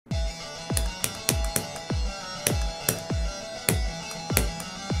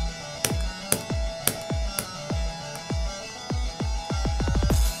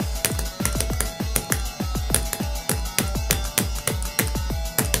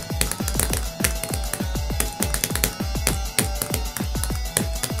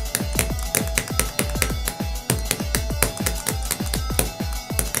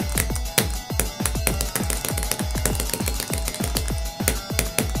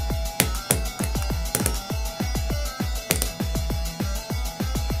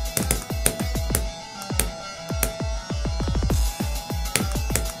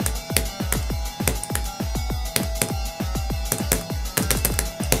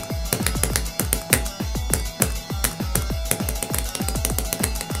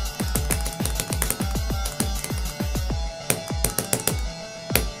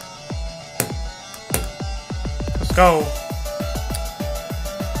go.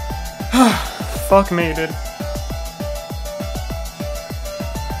 Fuck me, dude.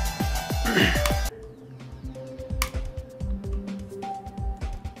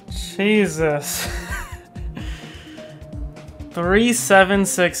 Jesus.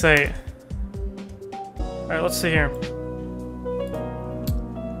 3768. Alright, let's see here.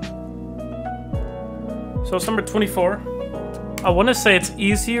 So it's number 24. I want to say it's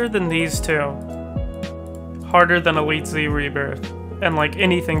easier than these two. Harder than Elite Z Rebirth. And like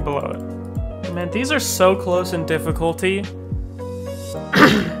anything below it. Man, these are so close in difficulty.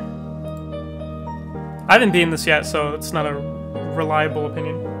 I haven't beaten this yet, so it's not a reliable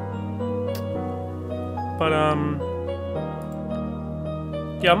opinion. But,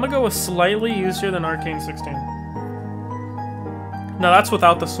 yeah, I'm gonna go with slightly easier than Arcane 16. No, that's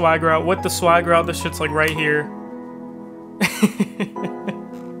without the swag route. With the swag route, this shit's like right here.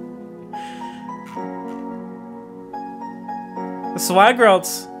 The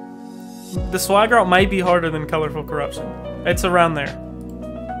swag route might be harder than Colorful Corruption. It's around there.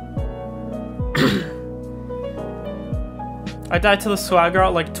 I died to the swag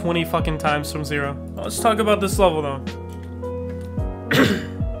route like 20 fucking times from 0. Let's talk about this level though.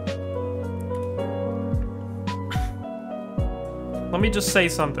 Let me just say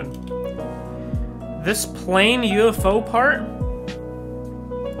something. This plain UFO part,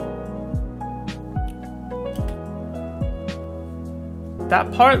 that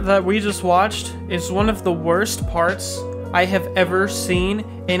part that we just watched is one of the worst parts I have ever seen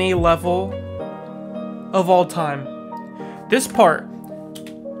in a level of all time. This part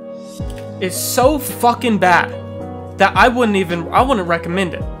is so fucking bad that I wouldn't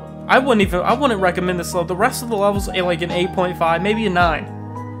recommend it. I wouldn't recommend this level. The rest of the levels are like an 8.5, maybe a 9.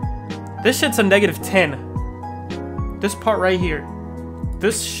 This shit's a -10. This part right here.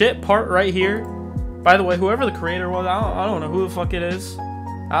 This shit part right here. By the way, whoever the creator was, I don't know who the fuck it is.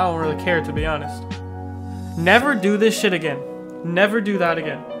 I don't really care, to be honest. Never do this shit again. Never do that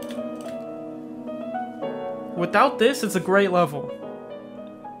again. Without this, it's a great level.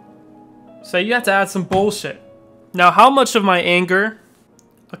 So you have to add some bullshit. Now, how much of my anger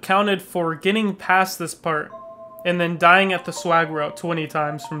accounted for getting past this part and then dying at the swag route 20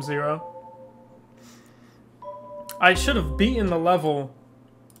 times from 0? I should have beaten the level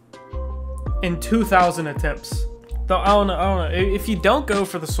in 2,000 attempts. Though I don't know. If you don't go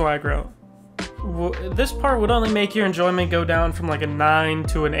for the swag route, this part would only make your enjoyment go down from like a 9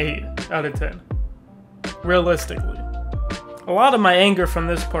 to an 8 out of 10. Realistically. A lot of my anger from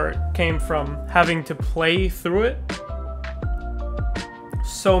this part came from having to play through it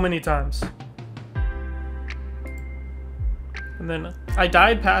so many times. And then I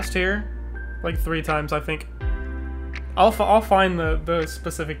died past here like 3 times, I think. I'll find the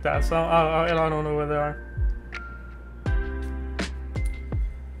specific deaths. I don't know where they are.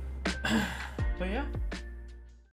 But yeah.